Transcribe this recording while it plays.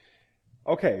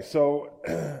Okay,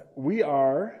 so we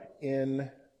are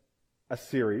in a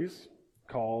series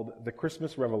called The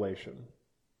Christmas Revelation.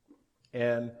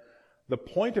 And the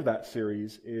point of that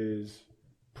series is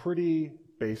pretty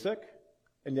basic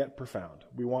and yet profound.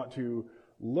 We want to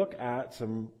look at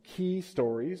some key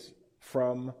stories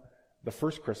from the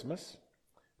first Christmas,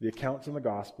 the accounts in the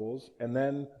Gospels, and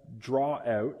then draw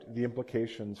out the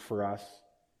implications for us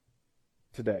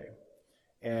today.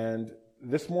 And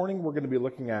this morning we're going to be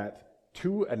looking at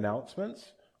two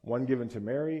announcements, one given to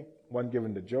Mary, one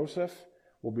given to Joseph.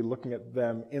 We'll be looking at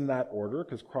them in that order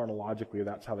because chronologically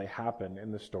that's how they happen in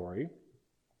the story.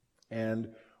 And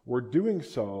we're doing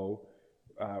so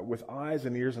with eyes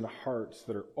and ears and hearts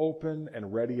that are open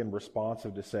and ready and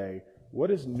responsive to say,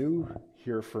 what is new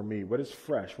here for me? What is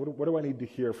fresh? What do I need to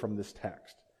hear from this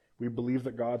text? We believe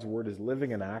that God's word is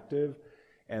living and active,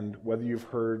 and whether you've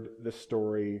heard this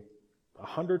story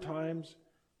 100 times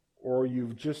or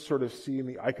you've just sort of seen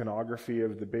the iconography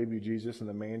of the baby Jesus in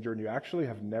the manger and you actually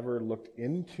have never looked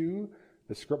into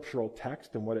the scriptural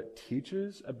text and what it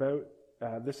teaches about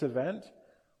this event,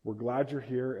 we're glad you're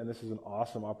here, and this is an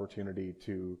awesome opportunity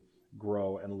to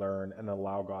grow and learn and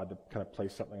allow God to kind of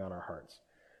place something on our hearts.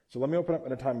 So let me open up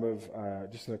in a time of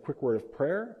just in a quick word of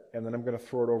prayer, and then I'm going to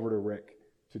throw it over to Rick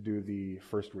to do the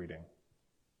first reading.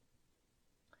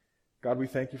 God, we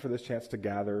thank you for this chance to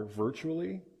gather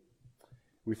virtually.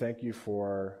 We thank you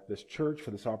for this church,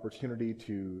 for this opportunity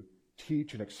to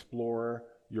teach and explore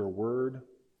your word.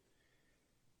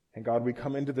 And God, we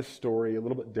come into this story a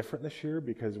little bit different this year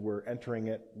because we're entering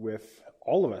it with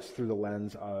all of us through the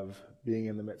lens of being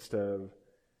in the midst of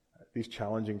these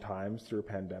challenging times through a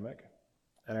pandemic.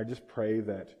 And I just pray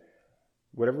that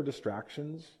whatever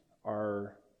distractions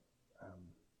are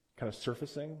kind of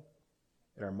surfacing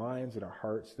in our minds and our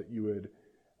hearts, that you would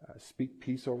speak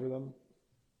peace over them.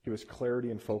 Give us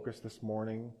clarity and focus this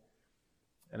morning.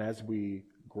 And as we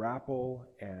grapple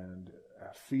and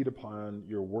feed upon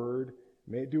your word,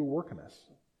 may it do a work in us.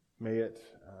 May it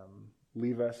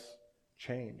leave us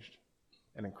changed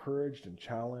and encouraged and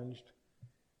challenged.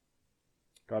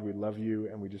 God, we love you,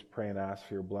 and we just pray and ask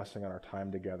for your blessing on our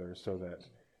time together so that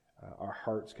our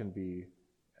hearts can be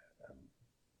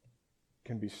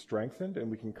strengthened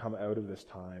and we can come out of this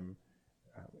time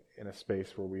in a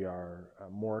space where we are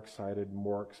more excited,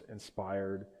 more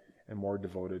inspired, and more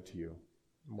devoted to you,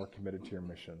 more committed to your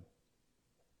mission.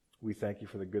 We thank you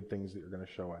for the good things that you're going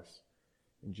to show us.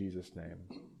 In Jesus' name,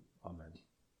 amen.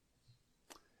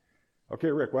 Okay,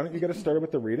 Rick, why don't you get us started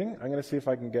with the reading? I'm going to see if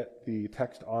I can get the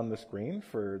text on the screen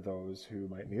for those who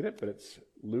might need it, but it's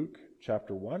Luke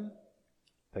chapter 1.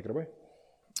 Take it away.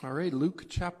 All right, Luke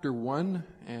chapter 1,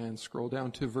 and scroll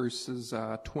down to verses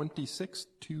 26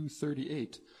 to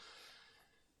 38.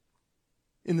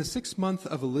 In the 6th month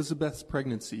of Elizabeth's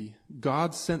pregnancy,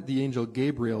 God sent the angel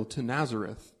Gabriel to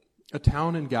Nazareth, a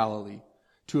town in Galilee,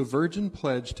 to a virgin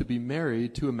pledged to be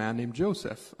married to a man named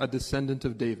Joseph, a descendant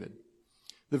of David.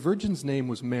 The virgin's name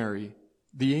was Mary.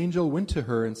 The angel went to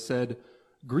her and said,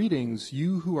 "Greetings,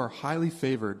 you who are highly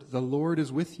favored, the Lord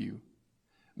is with you."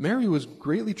 Mary was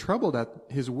greatly troubled at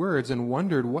his words and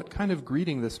wondered what kind of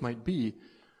greeting this might be.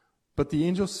 But the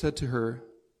angel said to her,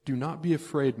 "Do not be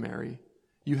afraid, Mary.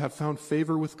 You have found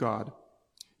favor with God.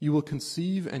 You will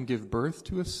conceive and give birth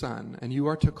to a son, and you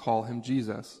are to call him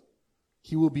Jesus.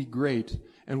 He will be great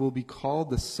and will be called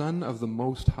the Son of the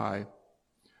Most High.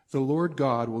 The Lord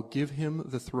God will give him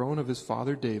the throne of his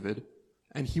father David,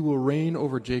 and he will reign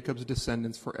over Jacob's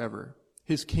descendants forever.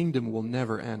 His kingdom will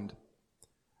never end."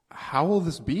 "How will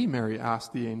this be?" Mary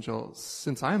asked the angel,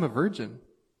 "since I am a virgin?"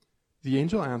 The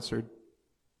angel answered,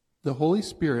 "The Holy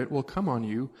Spirit will come on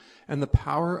you, and the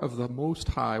power of the Most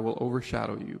High will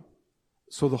overshadow you.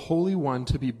 So the Holy One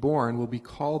to be born will be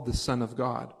called the Son of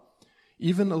God.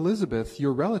 Even Elizabeth,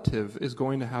 your relative, is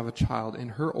going to have a child in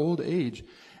her old age,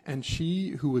 and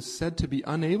she who was said to be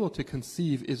unable to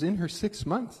conceive is in her 6th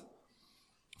month.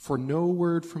 For no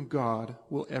word from God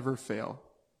will ever fail.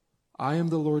 I am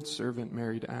the Lord's servant,"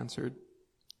 Mary answered.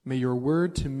 "May your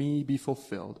word to me be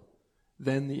fulfilled."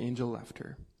 Then the angel left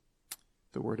her.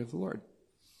 The word of the Lord.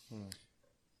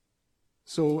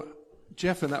 So,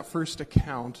 Jeff, in that first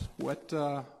account, what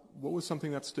was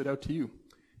something that stood out to you?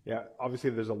 Yeah,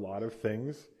 obviously there's a lot of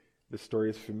things. This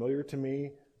story is familiar to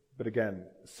me, but again,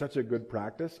 such a good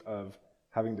practice of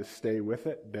having to stay with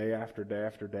it day after day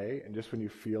after day, and just when you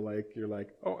feel like you're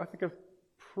like, oh, I think I've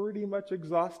pretty much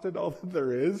exhausted all that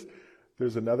there is,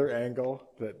 there's another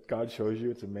angle that God shows you.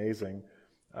 It's amazing.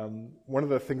 One of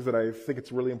the things that I think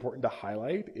it's really important to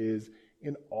highlight is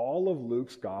in all of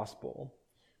Luke's gospel,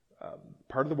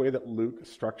 part of the way that Luke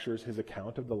structures his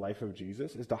account of the life of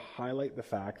Jesus is to highlight the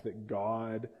fact that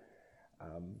God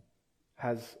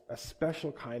has a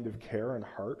special kind of care and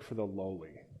heart for the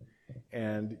lowly.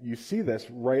 And you see this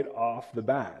right off the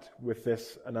bat with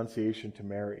this annunciation to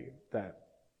Mary, that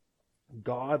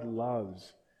God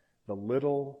loves the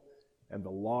little and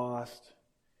the lost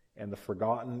and the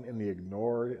forgotten and the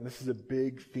ignored. And this is a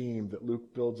big theme that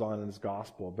Luke builds on in his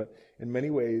gospel. But in many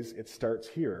ways, it starts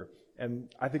here.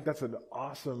 And I think that's an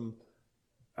awesome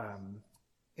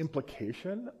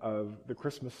implication of the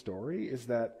Christmas story, is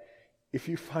that if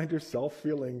you find yourself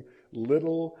feeling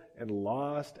little and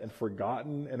lost and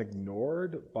forgotten and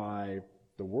ignored by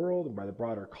the world and by the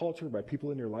broader culture, by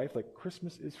people in your life, like,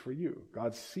 Christmas is for you.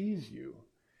 God sees you.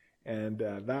 And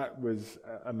that was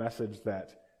a message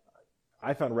that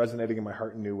I found resonating in my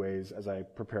heart in new ways as I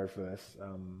prepared for this.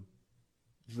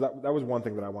 So that was one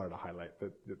thing that I wanted to highlight,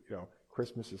 that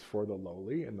Christmas is for the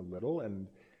lowly and the little, and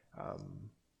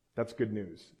that's good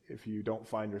news if you don't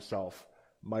find yourself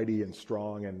mighty and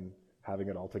strong and having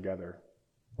it all together.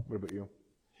 What about you?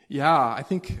 Yeah, I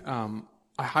think I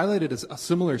highlighted a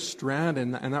similar strand,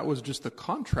 and that was just the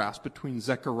contrast between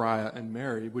Zechariah and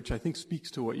Mary, which I think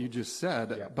speaks to what you just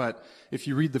said. Yeah. But if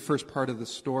you read the first part of the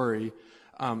story,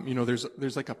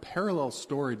 there's like a parallel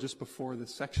story just before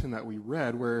this section that we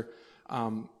read, where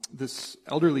this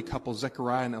elderly couple,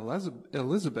 Zechariah and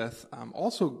Elizabeth,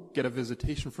 also get a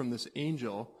visitation from this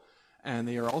angel, and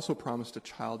they are also promised a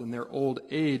child in their old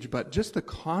age. But just the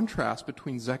contrast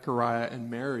between Zechariah and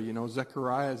Mary,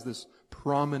 Zechariah is this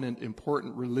prominent,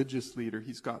 important religious leader.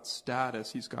 He's got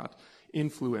status, he's got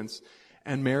influence.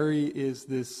 And Mary is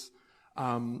this,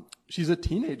 she's a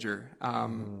teenager,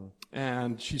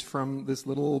 and she's from this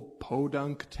little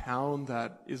podunk town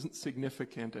that isn't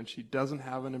significant, and she doesn't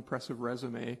have an impressive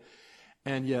resume.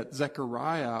 And yet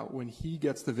Zechariah, when he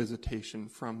gets the visitation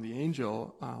from the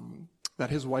angel, that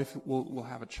his wife will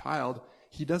have a child,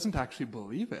 he doesn't actually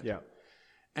believe it. Yeah.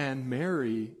 And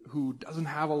Mary, who doesn't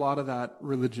have a lot of that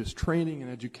religious training and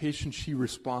education, she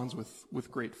responds with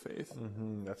great faith.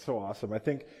 Mm-hmm. That's so awesome. I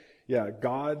think,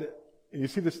 God, and you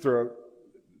see this throughout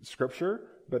Scripture,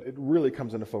 but it really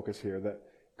comes into focus here, that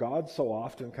God so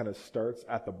often kind of starts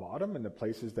at the bottom in the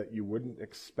places that you wouldn't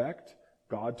expect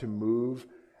God to move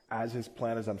as his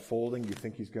plan is unfolding. You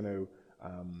think he's going to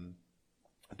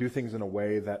do things in a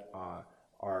way that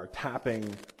are tapping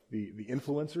the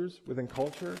influencers within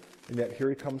culture, and yet here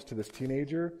he comes to this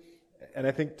teenager. And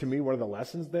I think, to me, one of the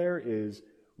lessons there is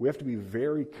we have to be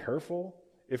very careful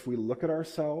if we look at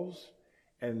ourselves,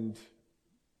 and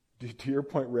to your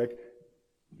point, Rick,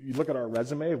 you look at our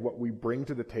resume of what we bring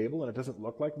to the table and it doesn't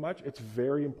look like much. It's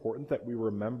very important that we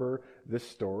remember this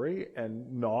story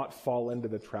and not fall into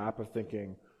the trap of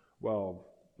thinking, well,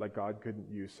 like, God couldn't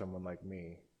use someone like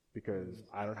me because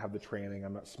I don't have the training,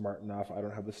 I'm not smart enough, I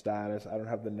don't have the status, I don't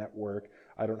have the network,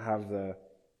 I don't have the,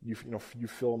 you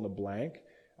fill in the blank.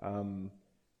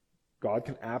 God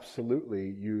can absolutely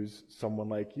use someone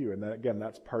like you. And then again,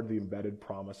 that's part of the embedded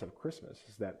promise of Christmas,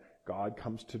 is that God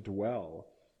comes to dwell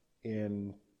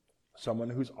in someone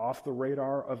who's off the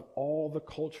radar of all the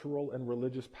cultural and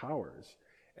religious powers.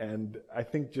 And I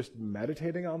think just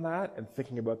meditating on that and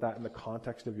thinking about that in the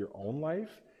context of your own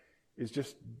life is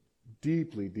just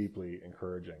deeply, deeply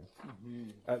encouraging.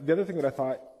 Mm-hmm. The other thing that I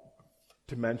thought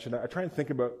to mention, I try and think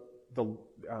about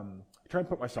try and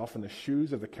put myself in the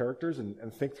shoes of the characters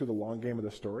and think through the long game of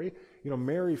the story.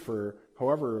 Mary, for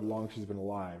however long she's been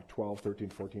alive, 12, 13,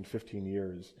 14, 15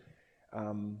 years,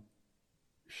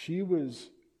 she was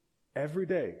every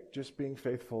day just being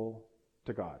faithful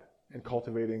to God and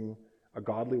cultivating a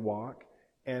godly walk.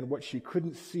 And what she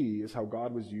couldn't see is how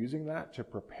God was using that to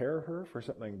prepare her for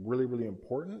something really, really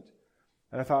important.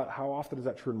 And I thought, how often is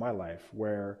that true in my life,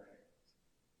 where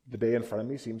the day in front of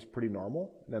me seems pretty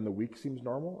normal, and then the week seems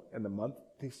normal, and the month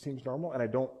seems normal, and I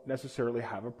don't necessarily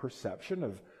have a perception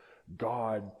of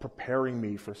God preparing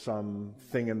me for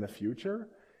something in the future.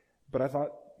 But I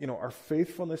thought, our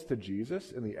faithfulness to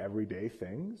Jesus in the everyday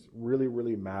things really,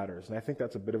 really matters. And I think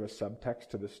that's a bit of a subtext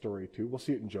to this story too. We'll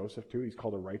see it in Joseph too. He's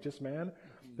called a righteous man.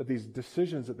 That these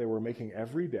decisions that they were making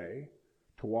every day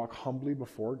to walk humbly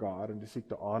before God and to seek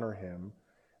to honor him,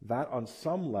 that on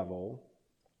some level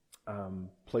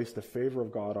placed the favor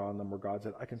of God on them, where God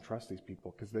said, I can trust these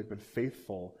people because they've been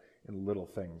faithful in little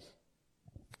things.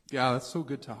 Yeah, that's so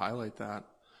good to highlight that.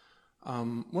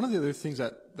 One of the other things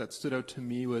that stood out to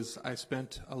me was I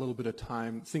spent a little bit of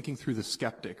time thinking through the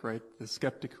skeptic, right? The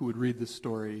skeptic who would read this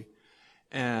story.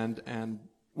 And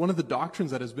one of the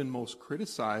doctrines that has been most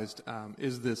criticized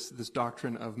is this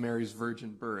doctrine of Mary's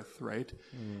virgin birth, right?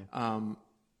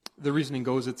 The reasoning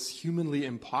goes it's humanly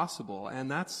impossible. And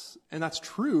that's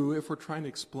true if we're trying to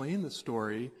explain the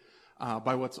story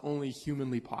by what's only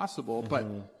humanly possible.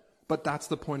 But But that's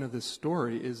the point of this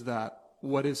story, is that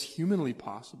what is humanly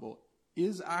possible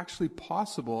is actually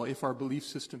possible if our belief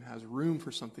system has room for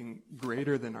something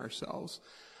greater than ourselves.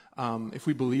 If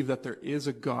we believe that there is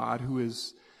a God who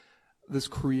is this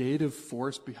creative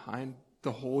force behind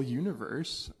the whole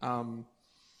universe,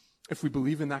 if we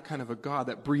believe in that kind of a God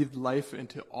that breathed life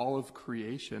into all of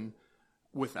creation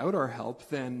without our help,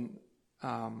 then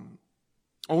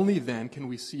only then can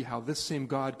we see how this same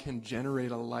God can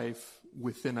generate a life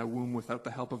within a womb without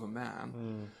the help of a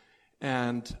man.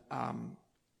 And,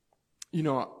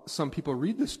 some people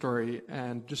read this story,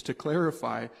 and just to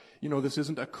clarify, this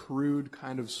isn't a crude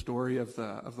kind of story of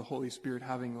the Holy Spirit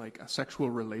having like a sexual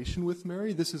relation with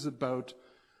Mary. This is about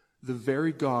the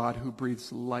very God who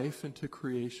breathes life into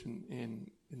creation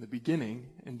in the beginning,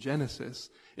 in Genesis,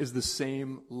 is the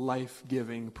same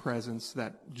life-giving presence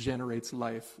that generates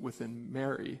life within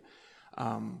Mary.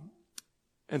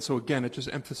 And so again, it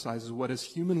just emphasizes what is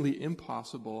humanly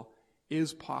impossible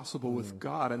is possible with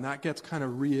God. And that gets kind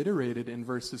of reiterated in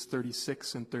verses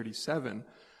 36 and 37,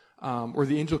 where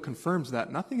the angel confirms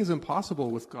that nothing is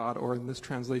impossible with God, or in this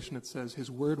translation it says, his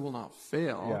word will not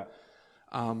fail.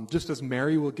 Yeah. Just as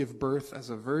Mary will give birth as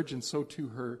a virgin, so too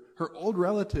her old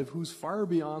relative, who's far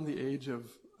beyond the age of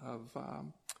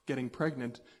getting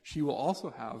pregnant, she will also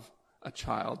have a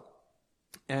child.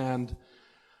 And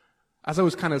as I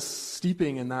was kind of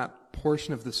steeping in that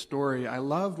portion of the story, I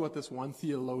loved what this one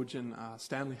theologian,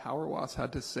 Stanley Hauerwas,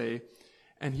 had to say.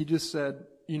 And he just said,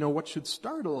 what should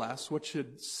startle us, what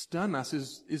should stun us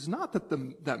is not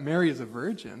that Mary is a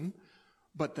virgin,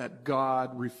 but that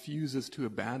God refuses to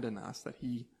abandon us, that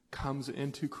he comes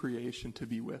into creation to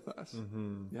be with us.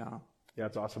 Yeah. Yeah,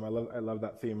 it's awesome. I love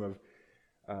that theme of,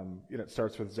 it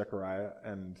starts with Zechariah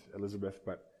and Elizabeth,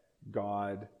 but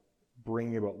God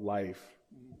bringing about life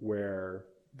where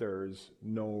there's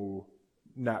no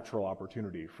natural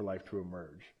opportunity for life to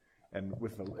emerge. And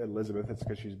with Elizabeth, it's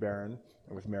because she's barren,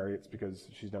 and with Mary, it's because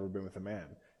she's never been with a man.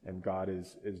 And God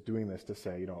is doing this to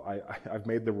say, I've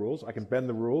made the rules. I can bend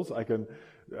the rules. I can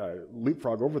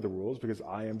leapfrog over the rules because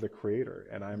I am the creator,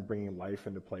 and I'm bringing life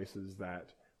into places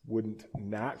that wouldn't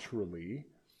naturally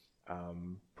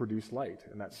produce light.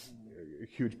 And that's a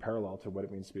huge parallel to what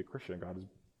it means to be a Christian. God is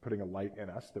putting a light in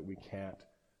us that we can't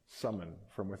summon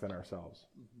from within ourselves.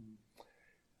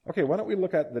 Okay, why don't we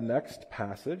look at the next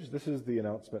passage? This is the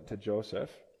announcement to Joseph.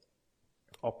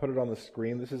 I'll put it on the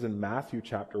screen. This is in Matthew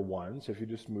chapter 1. So if you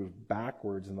just move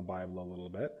backwards in the Bible a little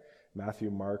bit,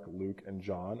 Matthew, Mark, Luke, and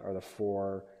John are the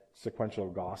four sequential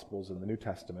gospels in the New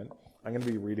Testament. I'm going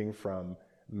to be reading from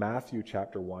Matthew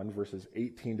chapter 1, verses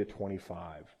 18 to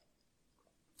 25.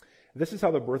 This is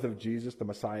how the birth of Jesus, the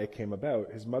Messiah, came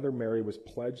about. His mother Mary was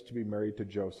pledged to be married to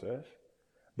Joseph,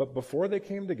 but before they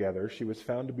came together, she was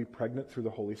found to be pregnant through the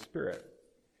Holy Spirit.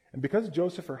 And because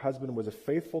Joseph, her husband, was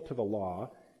faithful to the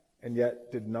law, and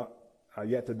yet did not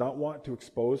want to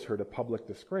expose her to public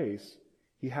disgrace,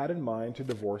 he had in mind to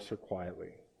divorce her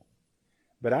quietly.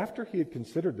 But after he had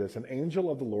considered this, an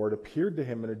angel of the Lord appeared to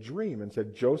him in a dream and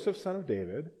said, "Joseph, son of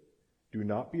David, do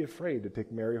not be afraid to take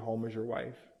Mary home as your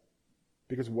wife,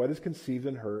 because what is conceived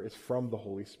in her is from the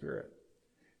Holy Spirit.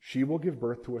 She will give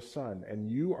birth to a son, and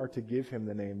you are to give him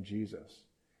the name Jesus,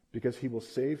 because he will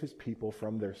save his people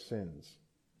from their sins."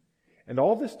 And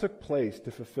all this took place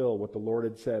to fulfill what the Lord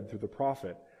had said through the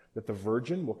prophet, that the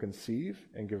virgin will conceive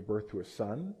and give birth to a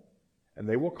son, and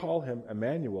they will call him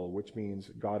Emmanuel, which means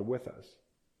God with us.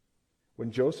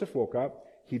 When Joseph woke up,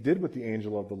 he did what the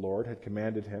angel of the Lord had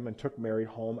commanded him and took Mary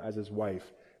home as his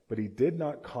wife, but he did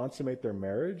not consummate their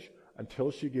marriage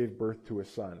until she gave birth to a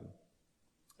son,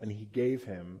 and he gave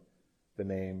him the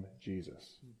name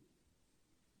Jesus.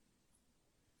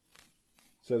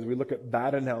 So as we look at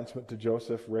that announcement to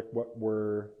Joseph, Rick, what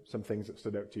were some things that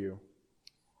stood out to you?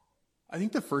 I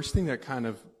think the first thing that kind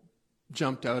of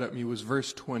jumped out at me was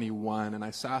verse 21, and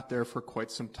I sat there for quite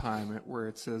some time, where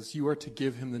it says, "You are to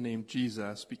give him the name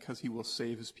Jesus because he will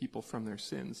save his people from their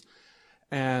sins."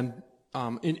 And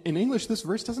in English, this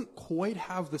verse doesn't quite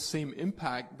have the same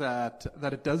impact that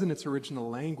it does in its original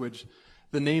language.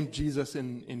 The name Jesus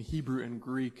in Hebrew and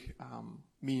Greek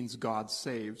means God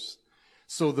saves.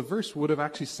 So the verse would have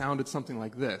actually sounded something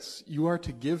like this: "You are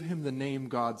to give him the name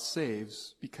God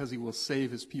saves because he will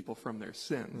save his people from their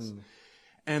sins."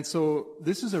 And so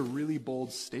this is a really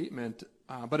bold statement,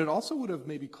 but it also would have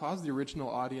maybe caused the original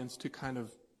audience to kind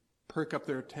of perk up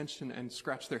their attention and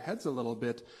scratch their heads a little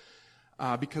bit,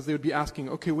 because they would be asking,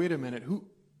 okay, wait a minute,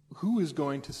 who is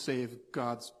going to save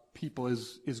God's people?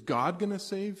 Is God going to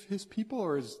save his people,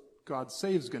 or is God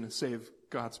saves going to save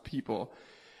God's people?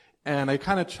 And I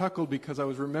kind of chuckled because I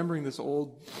was remembering this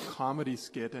old comedy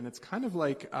skit, and it's kind of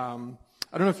like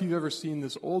I don't know if you've ever seen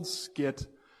this old skit.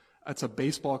 It's a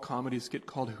baseball comedy skit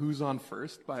called Who's on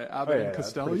First by Abbott and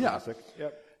Costello. Yeah, classic.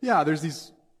 Yep. Yeah, there's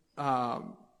these,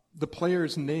 the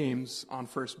players' names on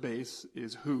first base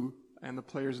is who, and the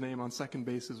player's name on second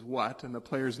base is what, and the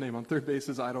player's name on third base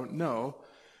is I don't know.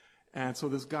 And so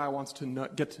this guy wants to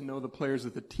get to know the players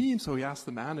of the team, so he asks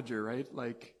the manager, right,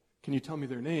 like, can you tell me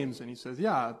their names? And he says,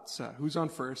 yeah, it's who's on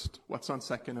first, what's on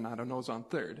second, and I don't know is on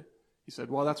third. He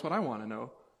said, well, that's what I want to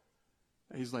know.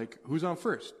 And he's like, who's on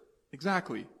first?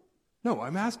 Exactly. No,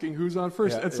 I'm asking who's on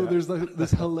first. And so there's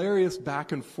this hilarious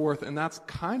back and forth, and that's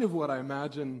kind of what I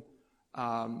imagine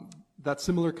that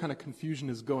similar kind of confusion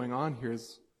is going on here,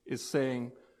 is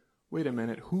saying, wait a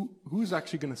minute, who's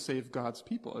actually going to save God's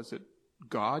people? Is it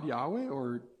God, Yahweh,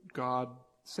 or God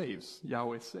saves,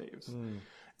 Yahweh saves?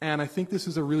 And I think this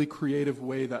is a really creative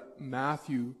way that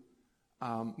Matthew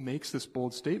makes this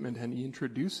bold statement, and he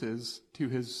introduces to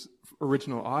his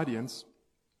original audience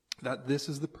that this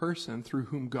is the person through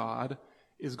whom God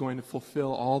is going to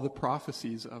fulfill all the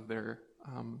prophecies of the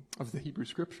Hebrew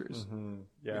Scriptures.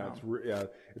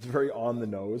 It's very on the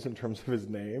nose in terms of his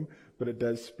name, but it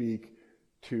does speak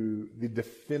to the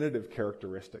definitive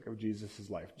characteristic of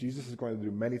Jesus' life. Jesus is going to do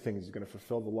many things. He's going to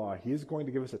fulfill the law. He is going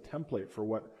to give us a template for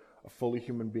what a fully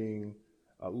human being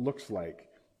looks like.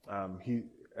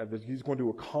 He's going to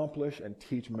accomplish and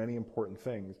teach many important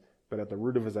things, but at the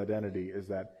root of his identity is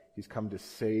that he's come to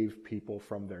save people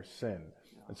from their sin.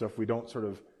 And so if we don't sort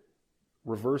of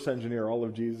reverse engineer all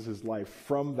of Jesus' life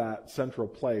from that central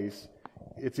place,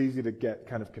 it's easy to get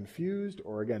kind of confused,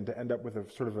 or again, to end up with a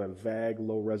sort of a vague,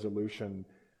 low-resolution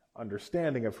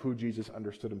understanding of who Jesus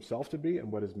understood himself to be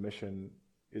and what his mission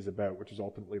is about, which is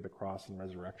ultimately the cross and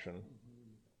resurrection.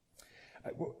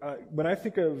 When I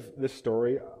think of this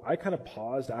story, I kind of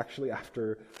paused actually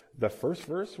after the first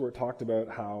verse where it talked about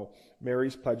how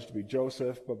Mary's pledged to be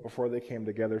Joseph, but before they came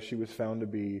together, she was found to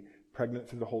be pregnant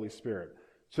through the Holy Spirit.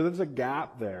 So there's a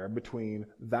gap there between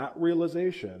that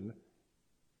realization,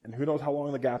 and who knows how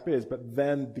long the gap is, but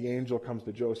then the angel comes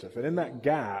to Joseph. And in that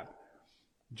gap,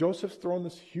 Joseph's thrown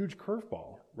this huge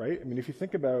curveball, right? I mean, if you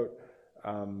think about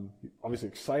obviously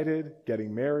excited,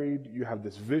 getting married, you have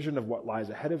this vision of what lies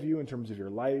ahead of you in terms of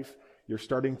your life. You're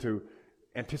starting to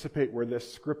anticipate where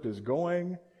this script is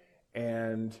going,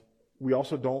 and we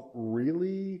also don't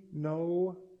really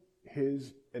know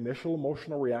his initial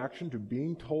emotional reaction to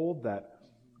being told that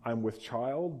I'm with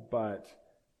child, but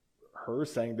her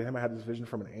saying to him, I had this vision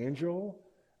from an angel.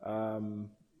 I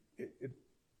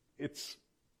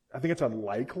think it's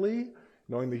unlikely,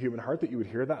 knowing the human heart, that you would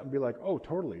hear that and be like, oh,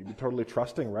 totally. You'd be totally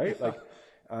trusting, right?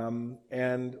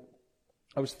 And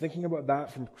I was thinking about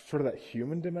that from sort of that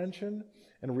human dimension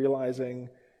and realizing,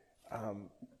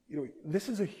 this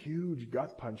is a huge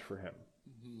gut punch for him,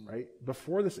 right?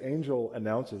 Before this angel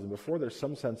announces and before there's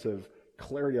some sense of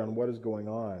clarity on what is going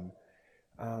on,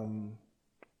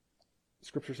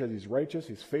 Scripture says he's righteous,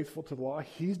 he's faithful to the law,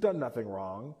 he's done nothing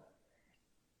wrong,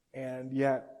 and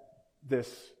yet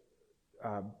this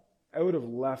out of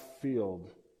left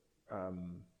field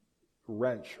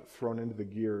wrench thrown into the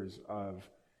gears of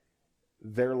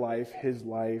their life, his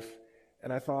life.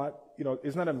 And I thought,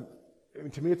 isn't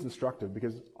that to me it's instructive,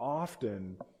 because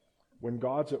often when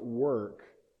God's at work,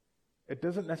 it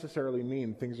doesn't necessarily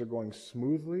mean things are going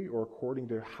smoothly or according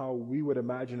to how we would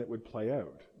imagine it would play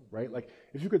out, right? Like,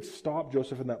 if you could stop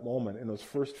Joseph in that moment, in those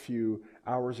first few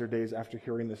hours or days after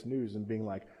hearing this news and being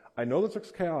like, I know this looks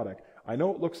chaotic. I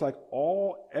know it looks like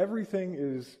everything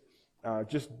is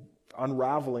just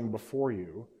unraveling before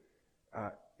you.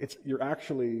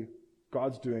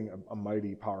 God's doing a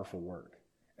mighty, powerful work.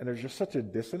 And there's just such a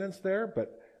dissonance there,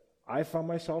 but I found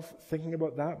myself thinking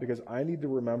about that because I need to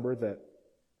remember that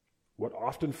what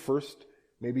often first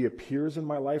maybe appears in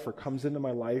my life or comes into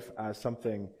my life as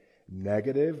something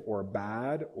negative or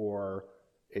bad or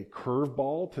a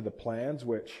curveball to the plans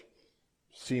which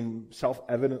seem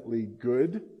self-evidently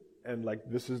good and like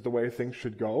this is the way things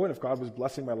should go, and if God was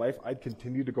blessing my life, I'd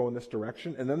continue to go in this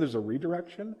direction, and then there's a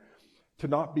redirection, to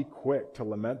not be quick to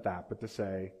lament that, but to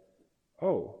say,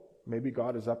 oh, maybe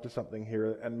God is up to something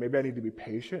here, and maybe I need to be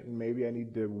patient, and maybe I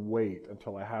need to wait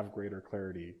until I have greater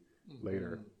clarity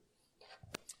later.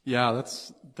 Yeah,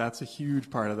 that's a huge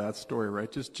part of that story,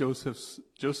 right? Just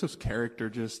Joseph's character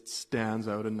just stands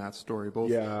out in that story.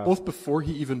 Both before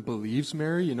he even believes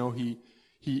Mary,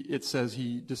 it says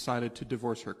he decided to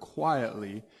divorce her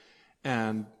quietly,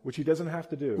 and which he doesn't have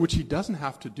to do.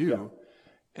 Yeah.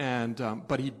 And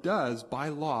but he does by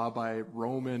law, by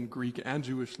Roman, Greek, and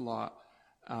Jewish law.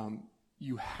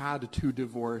 You had to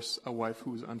divorce a wife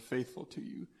who was unfaithful to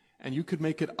you, and you could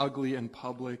make it ugly in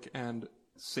public and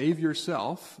save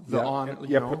yourself, put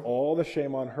all the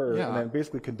shame on her, Yeah. and then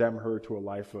basically condemn her to a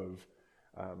life of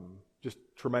just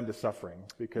tremendous suffering,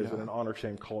 because in an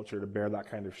honor-shame culture, to bear that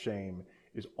kind of shame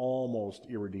is almost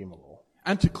irredeemable.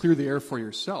 And to clear the air for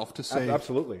yourself, to say,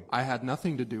 Absolutely. I had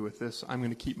nothing to do with this, I'm going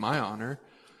to keep my honor.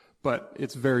 But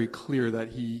it's very clear that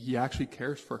he actually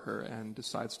cares for her and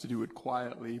decides to do it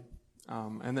quietly.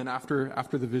 And then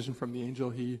after the vision from the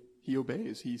angel, he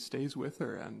obeys. He stays with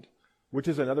her. Which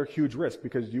is another huge risk,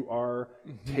 because you are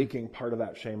taking part of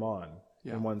that shame on,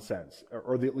 in one sense,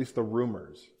 or at least the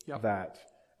rumors that,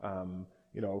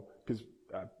 because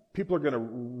people are going to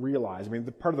realize,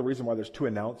 part of the reason why there's two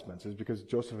announcements is because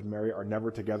Joseph and Mary are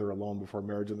never together alone before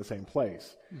marriage in the same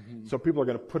place. So people are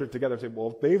going to put it together and say,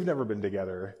 well, if they've never been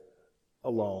together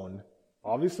alone,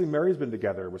 obviously Mary's been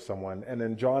together with someone. And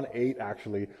in John 8,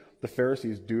 actually, the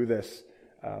Pharisees do this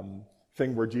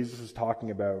thing where Jesus is talking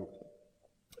about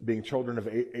being children of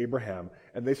Abraham,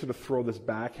 and they sort of throw this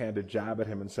backhanded jab at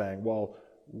him and saying, well,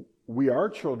 we are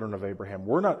children of Abraham.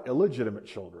 We're not illegitimate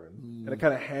children. And it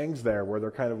kind of hangs there, where they're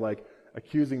kind of like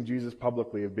accusing Jesus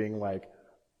publicly of being like,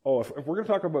 oh, if we're going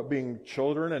to talk about being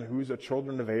children and who's a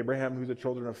children of Abraham, who's a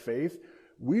children of faith,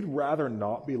 we'd rather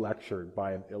not be lectured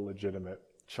by an illegitimate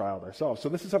child ourselves. So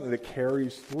this is something that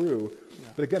carries through.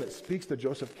 But again, it speaks to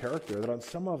Joseph's character, that on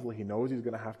some level he knows he's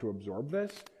going to have to absorb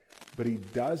this, but he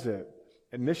does it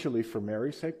initially for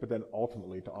Mary's sake, but then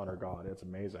ultimately to honor God. It's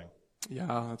amazing.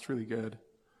 Yeah, that's really good.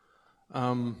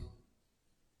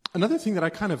 Another thing that I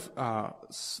kind of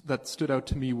that stood out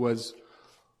to me was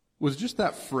just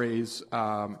that phrase,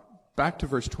 back to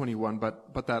verse 21,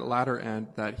 but that latter end,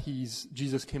 that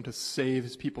Jesus came to save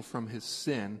his people from his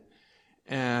sin.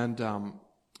 And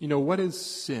what is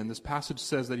sin? This passage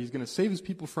says that he's going to save his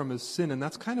people from his sin, and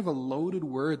that's kind of a loaded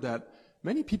word that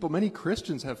many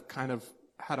Christians have kind of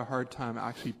had a hard time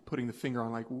actually putting the finger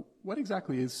on, like, what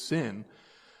exactly is sin?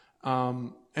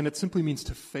 And it simply means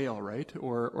to fail, right?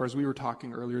 Or as we were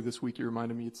talking earlier this week, you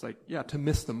reminded me, it's like, to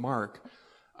miss the mark.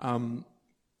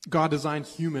 God designed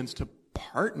humans to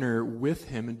partner with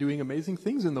him in doing amazing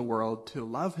things in the world, to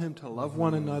love him, to love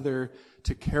one another,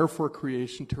 to care for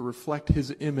creation, to reflect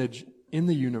his image in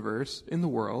the universe, in the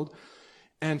world.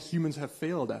 And humans have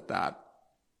failed at that.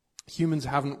 Humans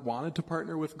haven't wanted to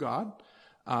partner with God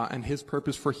and his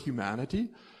purpose for humanity,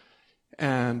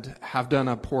 and have done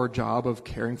a poor job of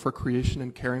caring for creation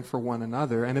and caring for one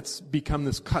another. And it's become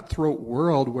this cutthroat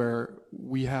world where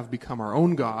we have become our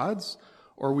own gods,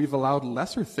 or we've allowed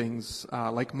lesser things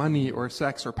like money or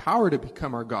sex or power to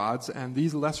become our gods. And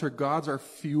these lesser gods are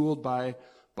fueled by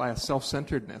a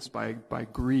self-centeredness, by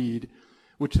greed,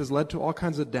 which has led to all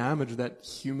kinds of damage that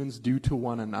humans do to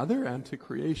one another and to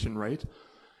creation, right?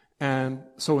 And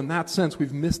so in that sense,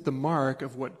 we've missed the mark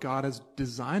of what God has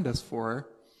designed us for.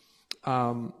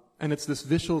 And it's this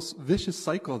vicious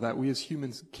cycle that we as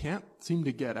humans can't seem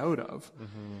to get out of.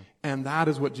 And that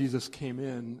is what Jesus came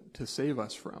in to save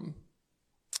us from.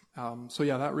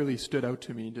 That really stood out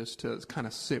to me, just to kind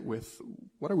of sit with,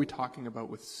 what are we talking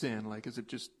about with sin? Like, is it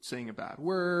just saying a bad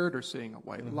word or saying a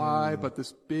white lie? But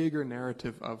this bigger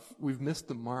narrative of, we've missed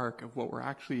the mark of what we're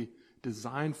actually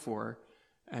designed for,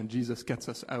 and Jesus gets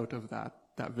us out of that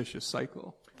vicious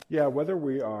cycle. Yeah, whether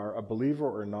we are a believer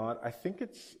or not, I think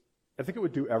it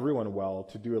would do everyone well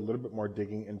to do a little bit more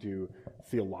digging into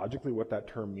theologically what that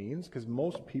term means, because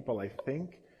most people, I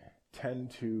think,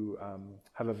 tend to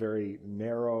have a very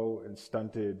narrow and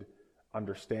stunted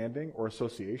understanding or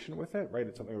association with it, right?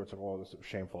 It's something where it's like, oh, this is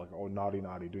shameful, like, oh, naughty,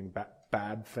 doing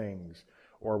bad things.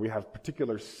 Or we have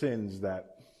particular sins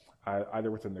that either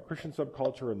within the Christian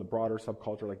subculture or in the broader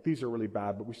subculture, like, these are really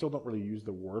bad, but we still don't really use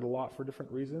the word a lot for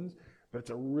different reasons. But it's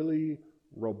a really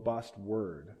robust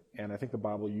word, and I think the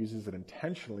Bible uses it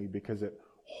intentionally because it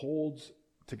holds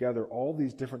together all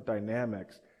these different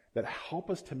dynamics that help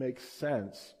us to make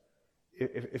sense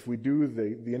if we do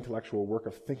the intellectual work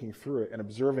of thinking through it and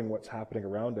observing what's happening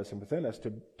around us and within us,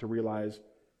 to realize,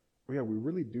 oh yeah, we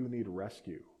really do need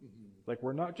rescue. Like,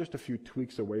 we're not just a few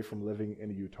tweaks away from living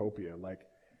in a utopia. Like,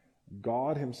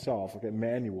 God himself, like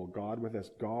Emmanuel, God with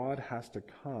us, God has to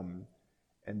come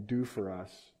and do for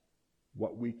us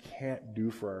what we can't do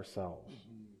for ourselves,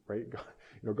 right?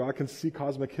 God can see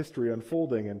cosmic history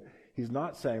unfolding, and he's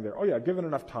not saying there, oh yeah, given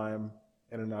enough time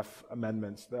and enough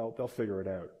amendments, they'll figure it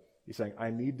out. He's saying, I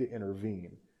need to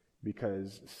intervene,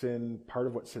 because sin, part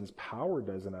of what sin's power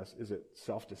does in us is it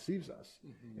self-deceives us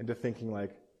into thinking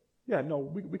like, yeah, no,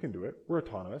 we can do it. We're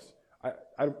autonomous.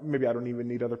 Maybe I don't even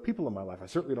need other people in my life. I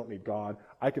certainly don't need God.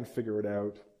 I can figure it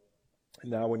out.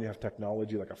 And now when you have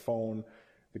technology like a phone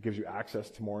that gives you access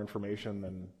to more information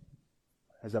than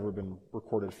has ever been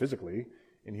recorded physically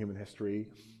in human history,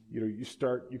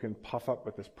 you can puff up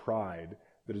with this pride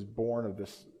that is born of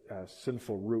this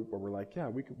sinful root where we're like, yeah,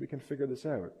 we can figure this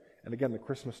out. And again, the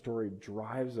Christmas story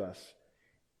drives us,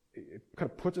 it kind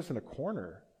of puts us in a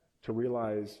corner to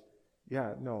realize,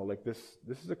 yeah, no, like this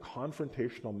is a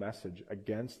confrontational message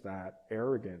against that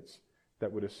arrogance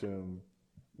that would assume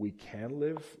we can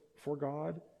live for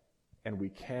God and we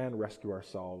can rescue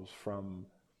ourselves from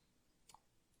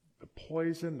the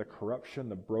poison, the corruption,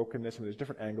 the brokenness. I mean, there's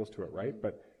different angles to it, right?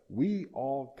 But we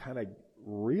all kind of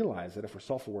realize that if we're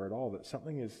self-aware at all, that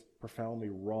something is profoundly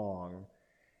wrong.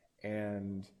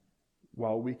 And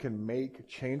while we can make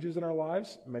changes in our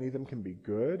lives, many of them can be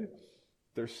good,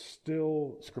 there's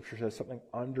still, Scripture says, something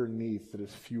underneath that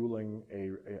is fueling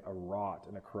a rot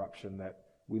and a corruption that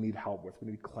we need help with,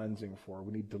 we need cleansing for,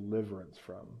 we need deliverance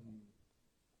from.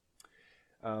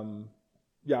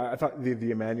 I thought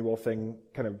the Emmanuel thing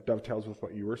kind of dovetails with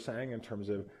what you were saying in terms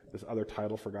of this other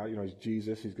title for God. He's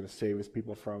Jesus, he's going to save his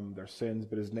people from their sins,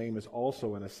 but his name is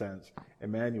also, in a sense,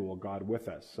 Emmanuel, God with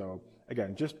us. So,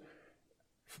 again, just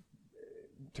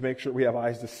to make sure we have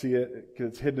eyes to see it,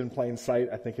 because it's hidden in plain sight,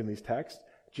 I think, in these texts,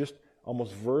 just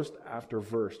almost verse after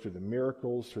verse, through the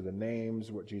miracles, through the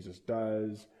names, what Jesus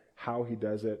does, how he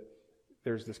does it,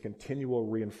 there's this continual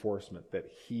reinforcement that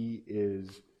he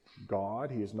is God.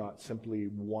 He is not simply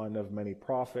one of many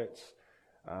prophets.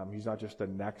 He's not just the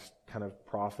next kind of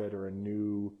prophet or a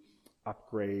new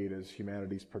upgrade as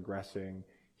humanity's progressing.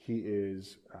 He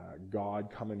is God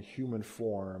come in human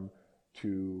form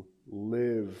to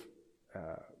live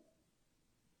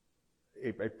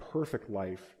a perfect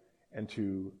life and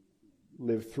to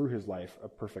live through his life a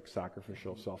perfect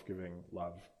sacrificial, self-giving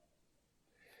love.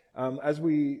 As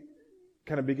we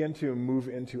kind of begin to move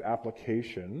into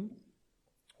application,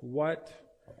 what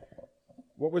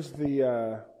was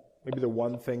the maybe the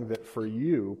one thing that for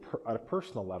you at a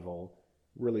personal level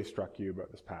really struck you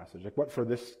about this passage? Like, what for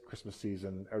this Christmas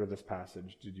season out of this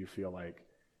passage did you feel like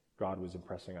God was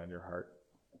impressing on your heart?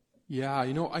 Yeah,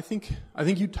 I think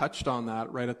you touched on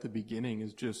that right at the beginning,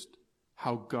 is just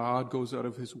how God goes out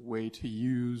of his way to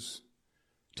use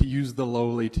the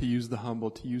lowly, to use the humble,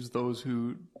 to use those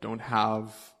who don't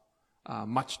have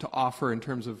much to offer in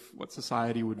terms of what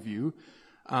society would view.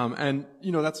 And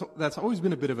that's always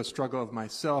been a bit of a struggle of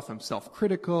myself. I'm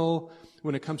self-critical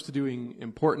when it comes to doing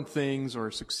important things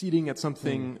or succeeding at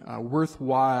something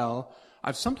worthwhile.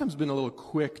 I've sometimes been a little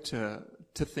quick to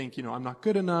think, I'm not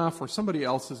good enough, or somebody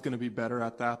else is going to be better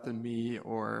at that than me,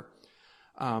 or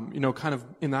kind of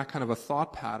in that kind of a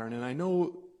thought pattern. And I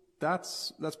know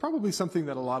that's probably something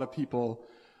that a lot of people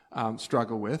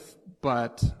struggle with.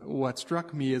 But what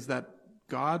struck me is that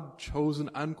God chose an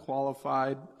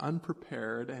unqualified,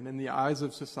 unprepared, and in the eyes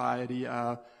of society,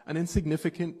 an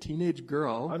insignificant teenage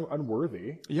girl.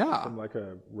 Unworthy. Yeah. From like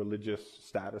a religious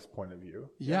status point of view.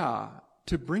 Yeah.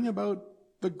 To bring about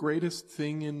the greatest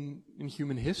thing in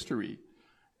human history.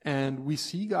 And we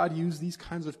see God use these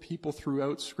kinds of people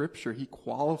throughout Scripture. He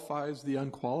qualifies the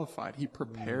unqualified. He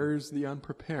prepares the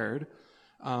unprepared.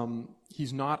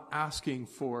 He's not asking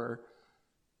for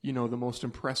the most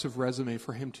impressive resume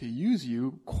for him to use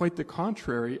you. Quite the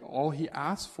contrary. All he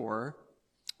asks for,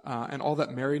 and all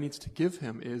that Mary needs to give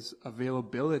him, is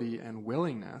availability and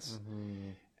willingness.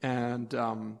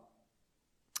 Mm-hmm.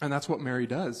 And that's what Mary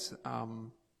does.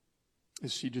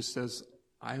 Is she just says,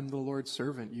 I am the Lord's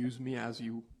servant. Use me as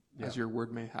your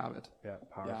word may have it. Yeah,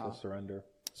 powerful surrender.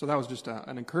 So that was just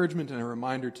an encouragement and a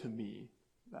reminder to me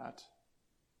that,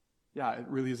 it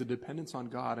really is a dependence on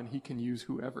God, and he can use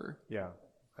whoever. Yeah.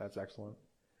 That's excellent.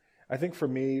 I think for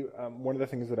me, one of the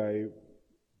things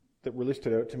that really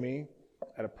stood out to me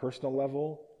at a personal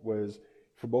level was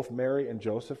for both Mary and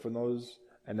Joseph, when those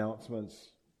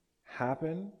announcements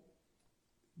happen,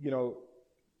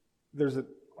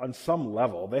 on some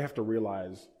level, they have to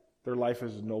realize their life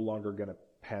is no longer going to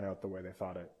pan out the way they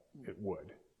thought it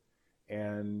would.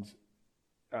 And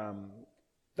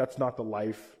that's not the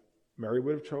life Mary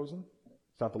would have chosen.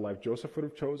 It's not the life Joseph would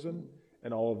have chosen,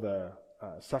 and all of the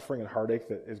suffering and heartache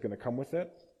that is going to come with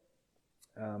it.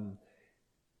 And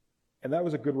that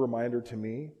was a good reminder to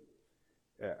me,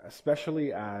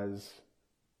 especially as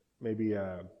maybe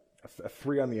a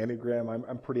 3 on the Enneagram.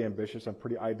 I'm pretty ambitious. I'm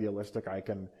pretty idealistic. I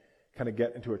can kind of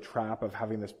get into a trap of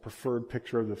having this preferred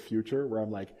picture of the future where I'm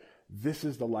like, this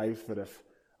is the life that if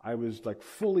I was like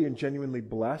fully and genuinely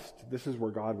blessed, this is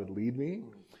where God would lead me.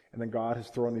 And then God has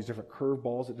thrown these different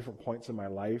curveballs at different points in my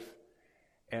life.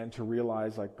 And to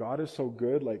realize, like, God is so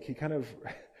good, like, he kind of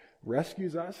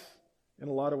rescues us in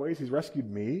a lot of ways. He's rescued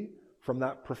me from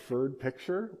that preferred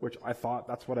picture, which I thought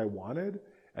that's what I wanted.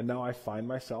 And now I find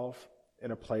myself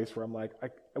in a place where I'm like,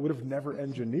 I would have never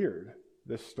engineered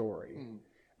this story.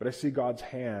 But I see God's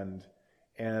hand,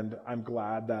 and I'm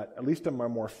glad that, at least in my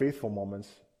more faithful moments,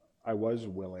 I was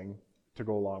willing to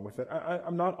go along with it.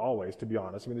 I'm not always, to be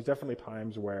honest. I mean, there's definitely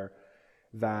times where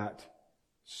that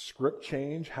script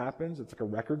change happens. It's like a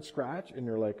record scratch, and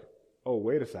you're like, oh,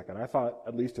 wait a second. I thought,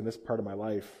 at least in this part of my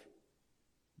life,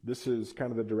 this is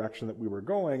kind of the direction that we were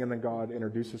going, and then God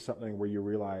introduces something where you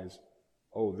realize,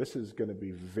 oh, this is going to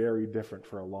be very different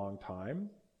for a long time.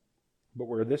 But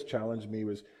where this challenged me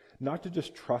was not to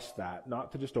just trust that,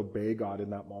 not to just obey God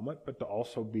in that moment, but to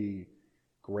also be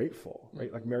grateful,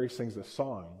 right? Like Mary sings this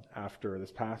song after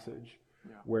this passage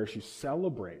where she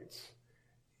celebrates,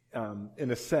 in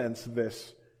a sense,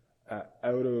 this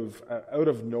out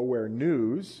of nowhere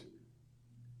news,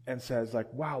 and says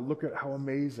like, wow, look at how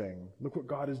amazing, look what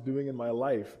God is doing in my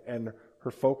life. And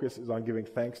her focus is on giving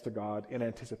thanks to God in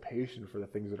anticipation for the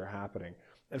things that are happening.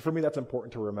 And for me, that's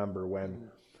important to remember when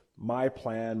my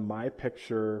plan, my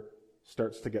picture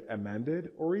starts to get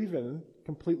amended or even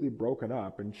completely broken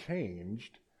up and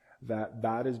changed,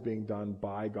 that is being done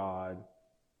by God,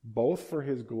 both for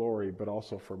his glory, but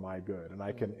also for my good. And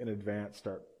I can in advance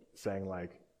start saying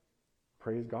like,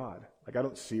 praise God. Like, I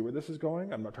don't see where this is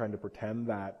going. I'm not trying to pretend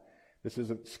that this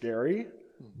isn't scary,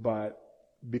 but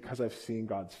because I've seen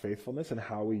God's faithfulness and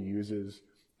how he uses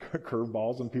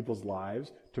curveballs in people's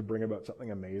lives to bring about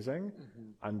something amazing,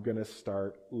 I'm going to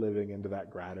start living into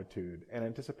that gratitude and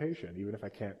anticipation, even if I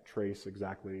can't trace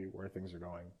exactly where things are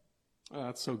going. Oh,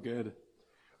 that's so good.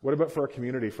 What about for our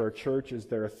community, for our church? Is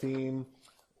there a theme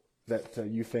that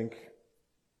you think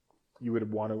you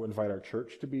would want to invite our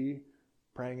church to be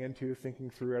praying into,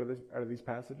 thinking through out of these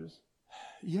passages?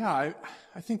 Yeah,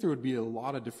 I think there would be a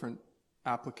lot of different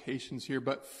applications here,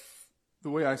 but the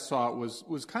way I saw it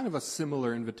was kind of a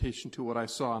similar invitation to what I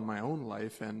saw in my own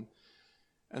life, and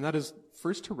that is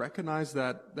first to recognize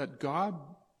that God,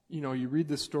 you read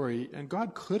this story, and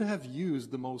God could have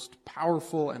used the most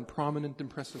powerful and prominent,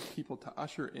 impressive people to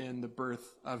usher in the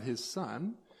birth of his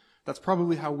son. That's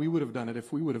probably how we would have done it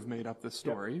if we would have made up this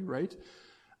story, right?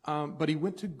 But he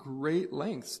went to great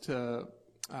lengths to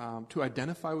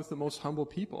identify with the most humble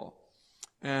people,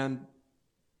 and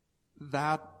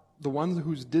that the ones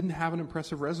who didn't have an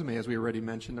impressive resume, as we already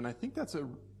mentioned. And I think that's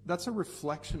a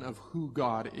reflection of who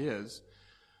God is.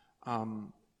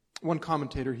 One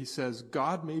commentator, he says,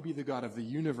 God may be the God of the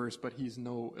universe, but he's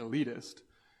no elitist.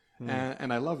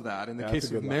 And I love that. In the case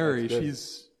of Mary,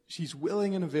 she's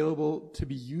willing and available to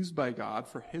be used by God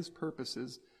for his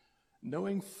purposes,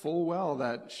 knowing full well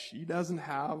that she doesn't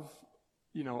have,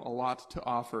 a lot to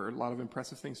offer, a lot of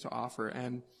impressive things to offer.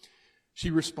 And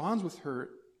she responds with her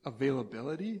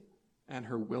availability and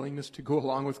her willingness to go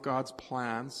along with God's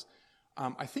plans.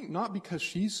 I think not because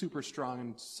she's super strong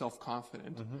and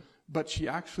self-confident, but she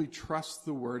actually trusts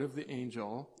the word of the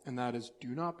angel, and that is, do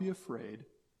not be afraid.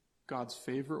 God's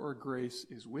favor or grace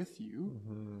is with you,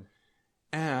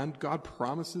 and God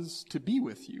promises to be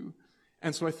with you.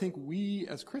 And so I think we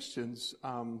as Christians,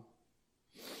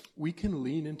 we can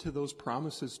lean into those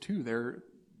promises too.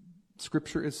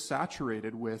 Scripture is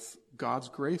saturated with God's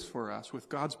grace for us, with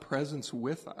God's presence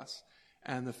with us,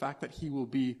 and the fact that he will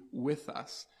be with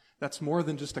us. That's more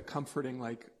than just a comforting,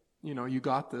 you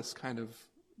got this kind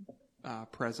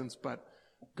of presence, but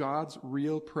God's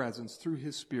real presence through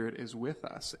his Spirit is with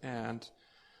us. And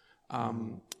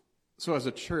so as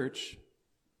a church,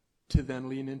 to then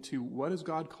lean into what is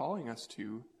God calling us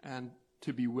to, and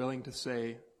to be willing to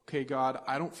say, okay, God,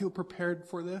 I don't feel prepared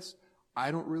for this.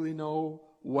 I don't really know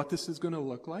what this is going to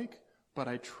look like, but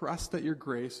I trust that your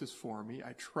grace is for me.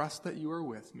 I trust that you are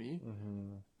with me,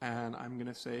 and I'm going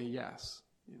to say yes.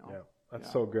 Yeah,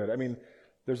 that's so good. I mean,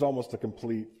 there's almost a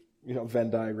complete,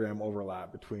 Venn diagram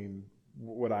overlap between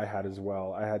what I had as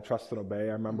well. I had trust and obey.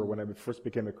 I remember when I first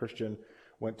became a Christian,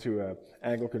 went to an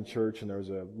Anglican church, and there was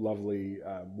a lovely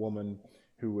woman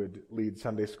who would lead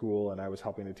Sunday school, and I was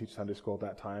helping to teach Sunday school at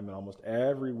that time, and almost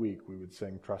every week we would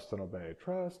sing trust and obey.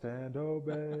 Trust and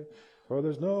obey, for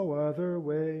there's no other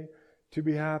way to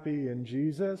be happy in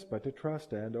Jesus but to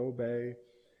trust and obey.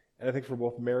 And I think for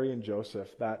both Mary and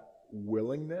Joseph, that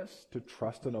willingness to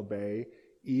trust and obey,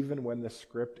 even when the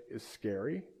script is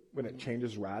scary, when it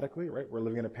changes radically, right? We're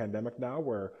living in a pandemic now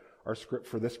where our script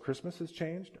for this Christmas has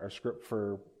changed. Our script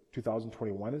for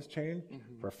 2021 has changed.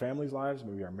 For our families' lives,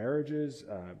 maybe our marriages,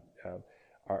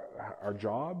 our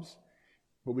jobs.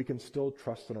 But we can still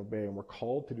trust and obey, and we're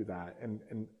called to do that.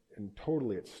 And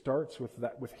totally, it starts with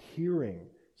that, with hearing,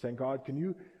 saying, God, can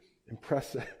you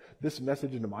impress this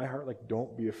message into my heart? Like,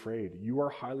 don't be afraid. You are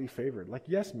highly favored. Like,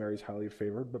 yes, Mary's highly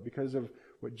favored, but because of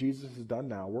what Jesus has done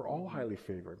now, we're all highly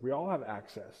favored. We all have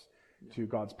access to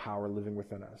God's power living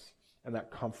within us. and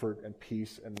that comfort and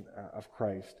peace and of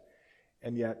Christ.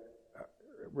 And yet,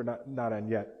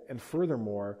 and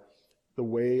furthermore, the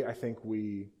way I think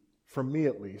for me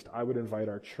at least, I would invite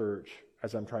our church,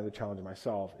 as I'm trying to challenge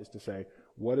myself, is to say,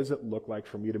 what does it look like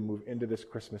for me to move into this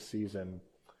Christmas season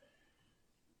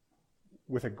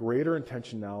with a greater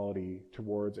intentionality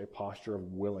towards a posture of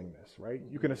willingness, right?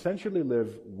 You can essentially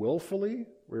live willfully,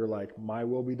 where you're like, my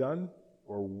will be done,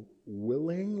 or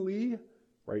willingly,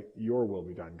 right? Your will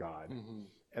be done, God. Mm-hmm.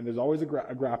 And there's always a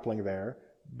grappling there,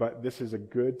 but this is a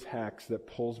good text that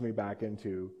pulls me back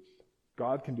into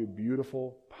God can do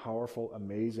beautiful, powerful,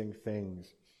 amazing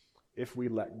things if we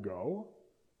let go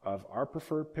of our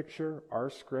preferred picture, our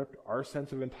script, our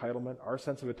sense of entitlement, our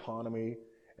sense of autonomy,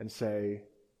 and say,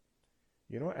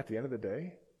 you know what, at the end of the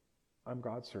day, I'm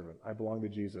God's servant. I belong to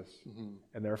Jesus. Mm-hmm.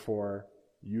 And therefore,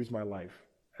 use my life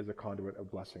as a conduit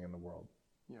of blessing in the world.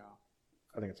 Yeah.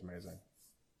 I think it's amazing.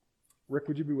 Rick,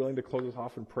 would you be willing to close us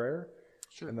off in prayer?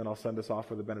 Sure. And then I'll send us off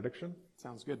with a benediction.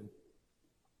 Sounds good.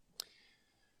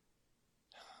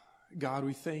 God,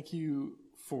 we thank you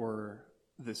for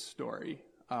this story,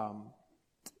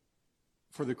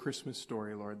 for the Christmas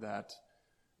story, Lord, that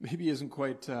maybe isn't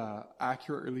quite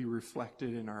accurately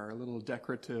reflected in our little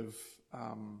decorative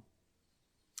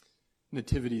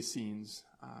nativity scenes.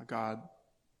 God,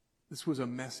 this was a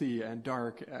messy and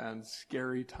dark and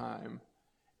scary time.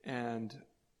 And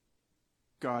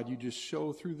God, you just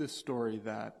show through this story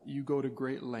that you go to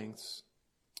great lengths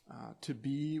to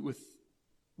be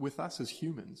with us as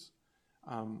humans.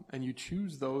 And you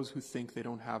choose those who think they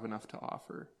don't have enough to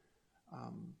offer.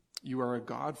 You are a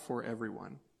God for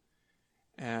everyone.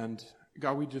 And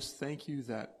God, we just thank you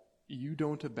that you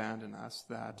don't abandon us,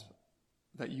 that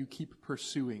you keep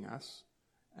pursuing us.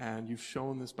 And you've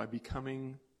shown this by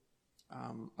becoming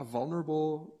a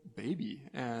vulnerable baby,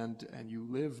 and you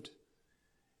lived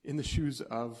in the shoes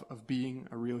of being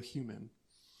a real human.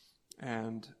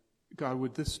 And God,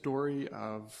 would this story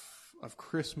of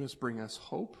Christmas bring us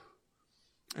hope?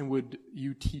 And would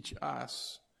you teach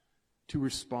us to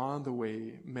respond the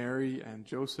way Mary and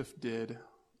Joseph did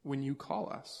when you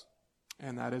call us?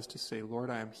 And that is to say, Lord,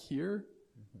 I am here.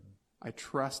 Mm-hmm. I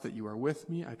trust that you are with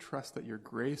me. I trust that your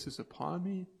grace is upon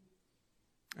me.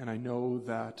 And I know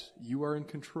that you are in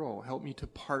control. Help me to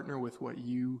partner with what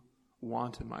you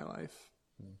want in my life.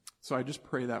 Mm. So I just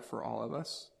pray that for all of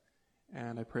us.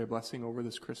 And I pray a blessing over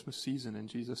this Christmas season. In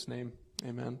Jesus' name,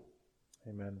 amen.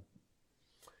 Amen.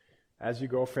 As you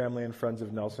go, family and friends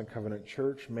of Nelson Covenant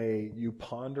Church, may you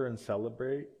ponder and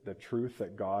celebrate the truth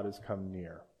that God has come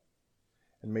near.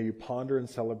 And may you ponder and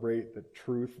celebrate the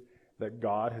truth that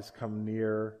God has come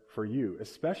near for you,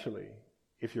 especially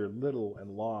if you're little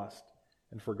and lost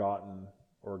and forgotten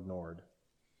or ignored.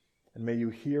 And may you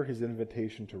hear his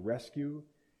invitation to rescue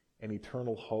and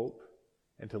eternal hope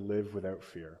and to live without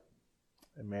fear.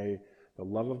 And may the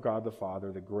love of God the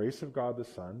Father, the grace of God the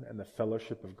Son, and the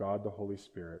fellowship of God the Holy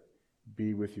Spirit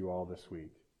be with you all this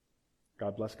week.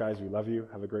 God bless, guys. We love you.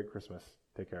 Have a great Christmas.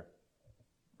 Take care.